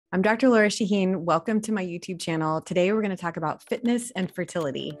I'm Dr. Lora Shahine. Welcome to my YouTube channel. Today, we're going to talk about fitness and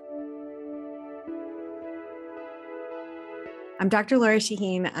fertility. I'm Dr. Lora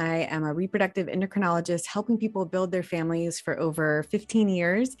Shahine. I am a reproductive endocrinologist helping people build their families for over 15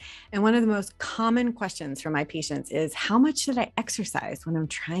 years. And one of the most common questions from my patients is, how much should I exercise when I'm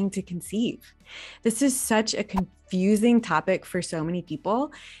trying to conceive? This is such a confusing topic for so many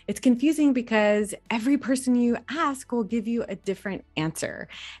people. It's confusing because every person you ask will give you a different answer.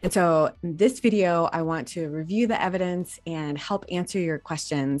 And so in this video, I want to review the evidence and help answer your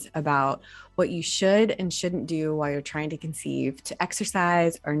questions about what you should and shouldn't do while you're trying to conceive, to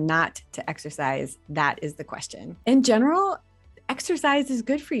exercise or not to exercise. That is the question. In general, exercise is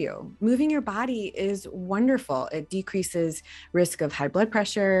good for you. Moving your body is wonderful. It decreases risk of high blood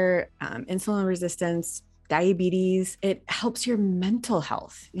pressure, insulin resistance, diabetes. It helps your mental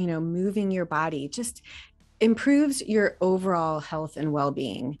health. Moving your body just improves your overall health and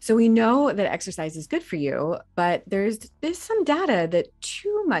well-being. So we know that exercise is good for you, but there's some data that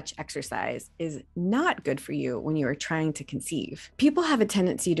too much exercise is not good for you when you are trying to conceive. People have a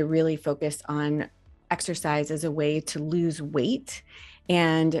tendency to really focus on exercise as a way to lose weight,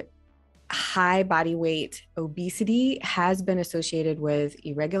 and high body weight obesity has been associated with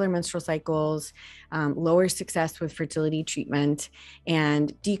irregular menstrual cycles, lower success with fertility treatment,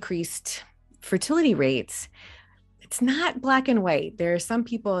 and decreased fertility rates. It's not black and white. There are some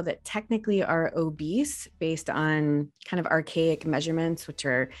people that technically are obese based on kind of archaic measurements, which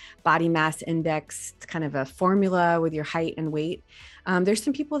are body mass index. It's kind of a formula with your height and weight. There's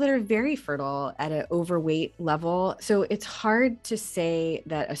some people that are very fertile at an overweight level. So it's hard to say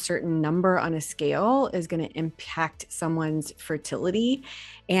that a certain number on a scale is going to impact someone's fertility.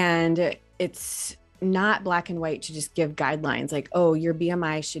 And it's not black and white to just give guidelines like, oh, your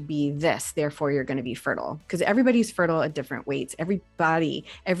BMI should be this, therefore you're going to be fertile. Because everybody's fertile at different weights.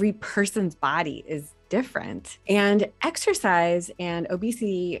 Every person's body is different. And exercise and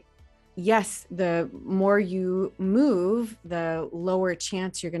obesity, yes, the more you move, the lower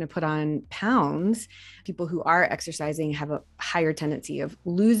chance you're going to put on pounds. People who are exercising have a higher tendency of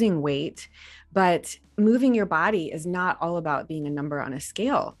losing weight, but moving your body is not all about being a number on a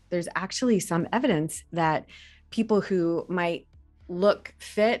scale. There's actually some evidence that people who might look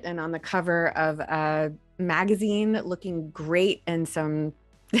fit and on the cover of a magazine looking great in some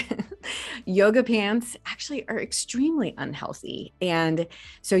yoga pants actually are extremely unhealthy. And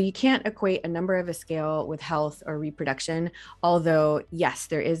so you can't equate a number of a scale with health or reproduction, although yes,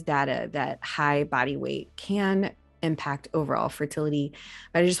 there is data that high body weight can impact overall fertility.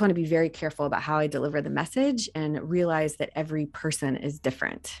 But I just want to be very careful about how I deliver the message and realize that every person is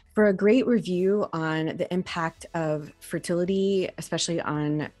different. For a great review on the impact of fertility, especially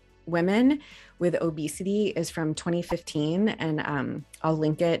on women with obesity, is from 2015, and I'll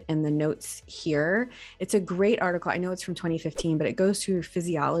link it in the notes here. It's a great article. I know it's from 2015, but it goes through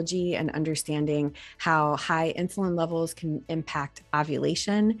physiology and understanding how high insulin levels can impact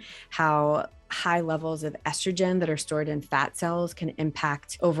ovulation, how high levels of estrogen that are stored in fat cells can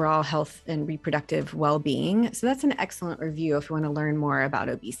impact overall health and reproductive well-being. So that's an excellent review if you want to learn more about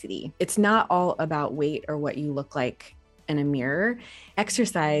obesity. It's not all about weight or what you look like in a mirror.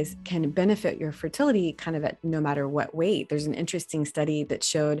 Exercise can benefit your fertility kind of at no matter what weight. There's an interesting study that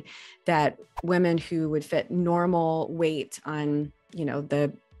showed that women who would fit normal weight on,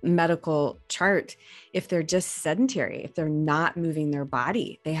 the medical chart, if they're just sedentary, if they're not moving their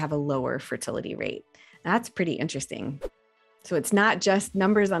body, they have a lower fertility rate. That's pretty interesting. So it's not just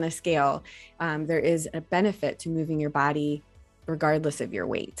numbers on a scale. There is a benefit to moving your body regardless of your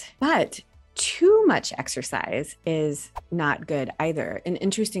weight. But too much exercise is not good either. An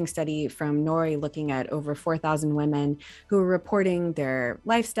interesting study from Norway looking at over 4,000 women who were reporting their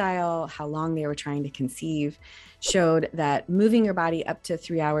lifestyle, how long they were trying to conceive, showed that moving your body up to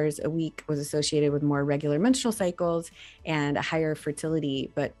 3 hours a week was associated with more regular menstrual cycles and a higher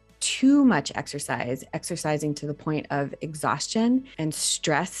fertility. But too much exercising to the point of exhaustion and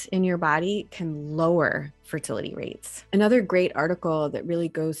stress in your body can lower fertility rates. Another great article that really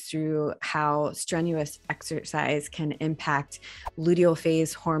goes through how strenuous exercise can impact luteal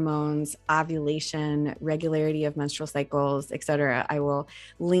phase hormones, ovulation, regularity of menstrual cycles, etc. I will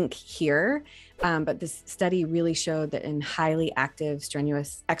link here. But this study really showed that in highly active,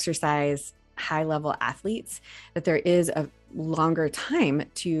 strenuous exercise, high-level athletes, that there is a longer time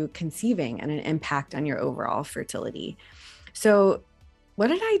to conceiving and an impact on your overall fertility. So what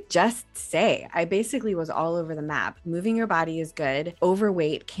did I just say? I basically was all over the map. Moving your body is good.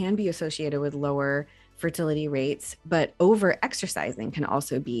 Overweight can be associated with lower fertility rates, but over exercising can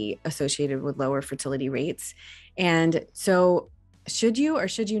also be associated with lower fertility rates. And so Should you or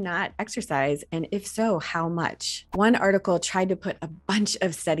should you not exercise? And if so, how much? One article tried to put a bunch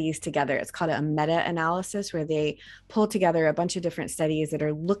of studies together. It's called a meta-analysis, where they pull together a bunch of different studies that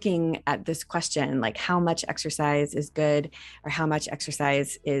are looking at this question, like how much exercise is good or how much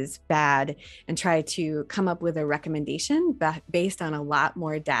exercise is bad, and try to come up with a recommendation based on a lot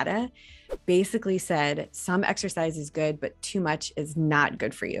more data. Basically said some exercise is good, but too much is not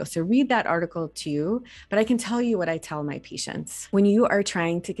good for you. So read that article too. But I can tell you what I tell my patients. When you are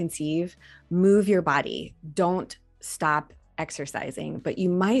trying to conceive, move your body. Don't stop exercising, but you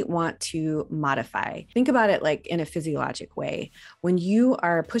might want to modify. Think about it like in a physiologic way. When you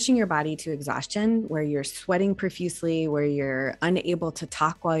are pushing your body to exhaustion, where you're sweating profusely, where you're unable to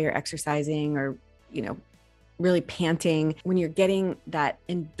talk while you're exercising, or, really panting, when you're getting that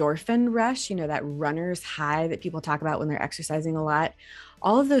endorphin rush, that runner's high that people talk about when they're exercising a lot,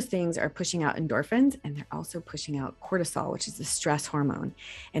 all of those things are pushing out endorphins, and they're also pushing out cortisol, which is the stress hormone.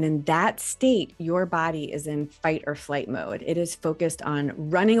 And in that state, your body is in fight or flight mode. It is focused on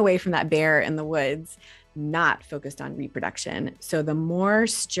running away from that bear in the woods, not focused on reproduction. So the more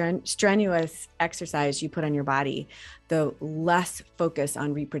strenuous exercise you put on your body, the less focus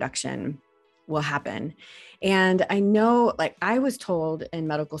on reproduction will happen. And I know, like, I was told in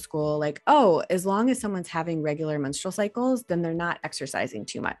medical school, like, oh, as long as someone's having regular menstrual cycles, then they're not exercising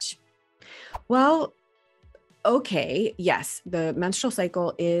too much. Well, okay, yes, the menstrual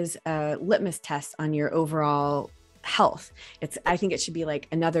cycle is a litmus test on your overall health. I think it should be like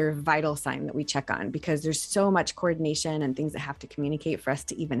another vital sign that we check on, because there's so much coordination and things that have to communicate for us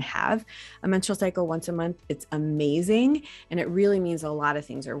to even have a menstrual cycle once a month. It's amazing. And it really means a lot of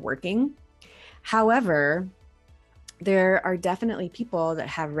things are working. However, there are definitely people that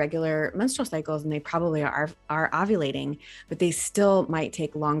have regular menstrual cycles and they probably are ovulating, but they still might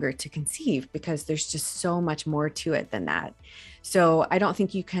take longer to conceive because there's just so much more to it than that. So I don't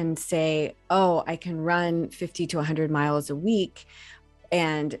think you can say, oh, I can run 50 to 100 miles a week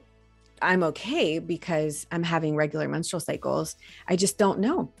and I'm okay because I'm having regular menstrual cycles. I just don't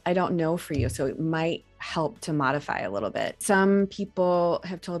know. I don't know for you. So it might help to modify a little bit. Some people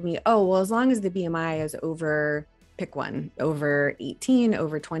have told me, oh, well, as long as the BMI is over, pick one, over 18,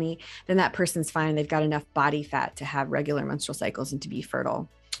 over 20, then that person's fine. They've got enough body fat to have regular menstrual cycles and to be fertile.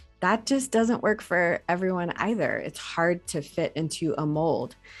 That just doesn't work for everyone either. It's hard to fit into a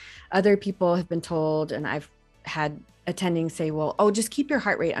mold. Other people have been told, and I've had attending say, well, oh, just keep your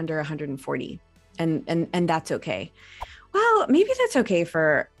heart rate under 140 and that's okay. Well, maybe that's okay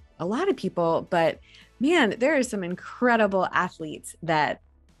for a lot of people, but man, there are some incredible athletes that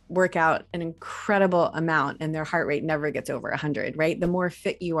work out an incredible amount and their heart rate never gets over 100, right? The more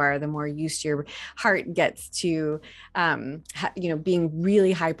fit you are, the more used your heart gets to, being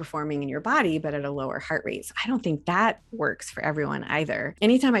really high performing in your body, but at a lower heart rate. So I don't think that works for everyone either.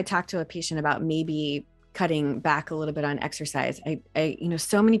 Anytime I talk to a patient about maybe cutting back a little bit on exercise,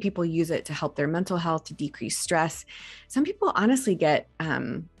 so many people use it to help their mental health, to decrease stress. Some people honestly get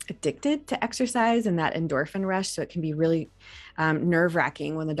addicted to exercise and that endorphin rush. So it can be really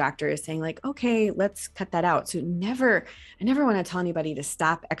nerve-wracking when the doctor is saying like, okay, let's cut that out. So I never want to tell anybody to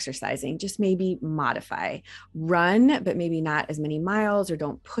stop exercising, just maybe modify, run, but maybe not as many miles, or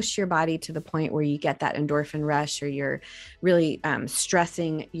don't push your body to the point where you get that endorphin rush or you're really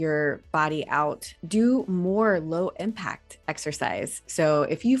stressing your body out. Do more low impact exercise. So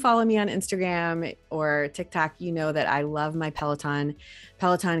if you follow me on Instagram or TikTok, you know that I love my Peloton.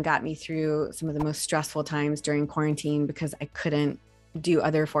 Peloton got me through some of the most stressful times during quarantine because I couldn't do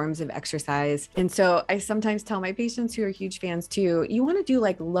other forms of exercise. And so I sometimes tell my patients who are huge fans too, you want to do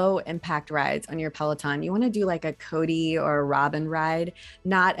like low impact rides on your Peloton. You want to do like a Cody or a Robin ride,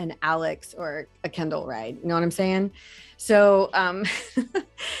 not an Alex or a Kendall ride. You know what I'm saying? So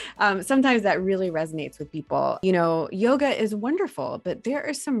sometimes that really resonates with people. Yoga is wonderful, but there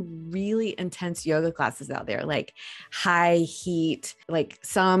are some really intense yoga classes out there, like high heat, like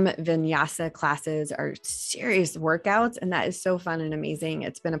some vinyasa classes are serious workouts. And that is so fun and amazing.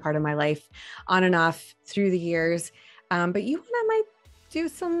 It's been a part of my life on and off through the years. But you might do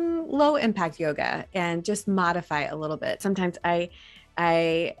some low impact yoga and just modify a little bit. Sometimes I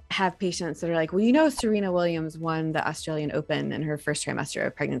have patients that are like, well, Serena Williams won the Australian Open in her first trimester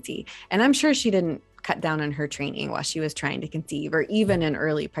of pregnancy. And I'm sure she didn't cut down on her training while she was trying to conceive or even in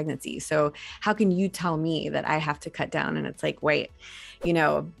early pregnancy. So how can you tell me that I have to cut down? And it's like, wait,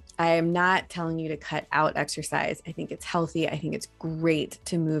 I am not telling you to cut out exercise. I think it's healthy. I think it's great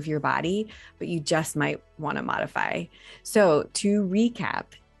to move your body, but you just might want to modify. So to recap,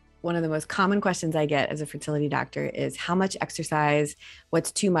 one of the most common questions I get as a fertility doctor is how much exercise,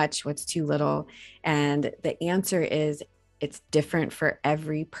 what's too much, what's too little? And the answer is It's different for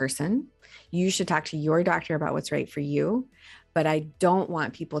every person. You should talk to your doctor about what's right for you. But I don't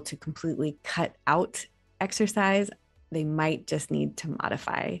want people to completely cut out exercise. They might just need to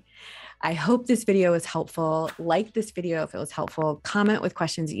modify. I hope this video was helpful. Like this video if it was helpful. Comment with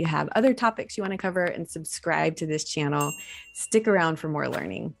questions that you have, other topics you want to cover, and subscribe to this channel. Stick around for more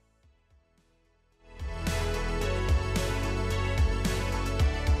learning.